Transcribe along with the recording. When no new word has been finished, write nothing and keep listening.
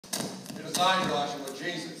Messiah, Joshua,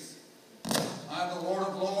 Jesus. I am the Lord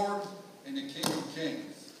of lords and the King of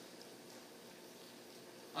kings.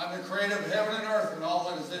 I am the creator of heaven and earth and all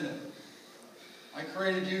that is in it. I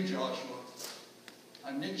created you, Joshua.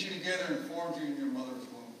 I knit you together and formed you in your mother's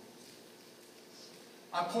womb.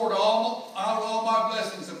 I poured out all my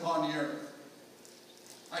blessings upon the earth.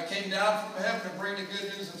 I came down from heaven to bring the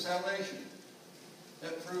good news of salvation,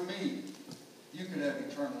 that through me you could have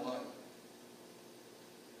eternal life.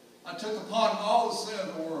 I took upon all the sin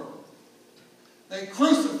of the world. They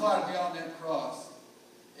crucified me on that cross.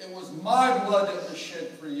 It was my blood that was shed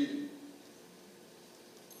for you.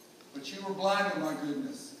 But you were blind to my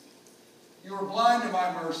goodness. You were blind to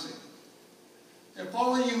my mercy. If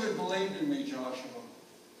only you had believed in me, Joshua.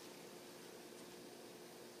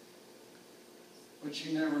 But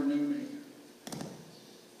you never knew me.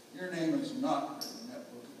 Your name is not written in that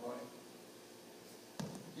book of life.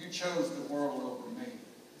 You chose the world over me.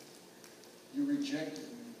 You rejected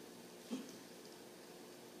me.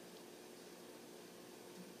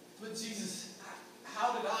 But Jesus,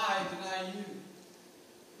 how did I deny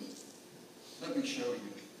you? Let me show you.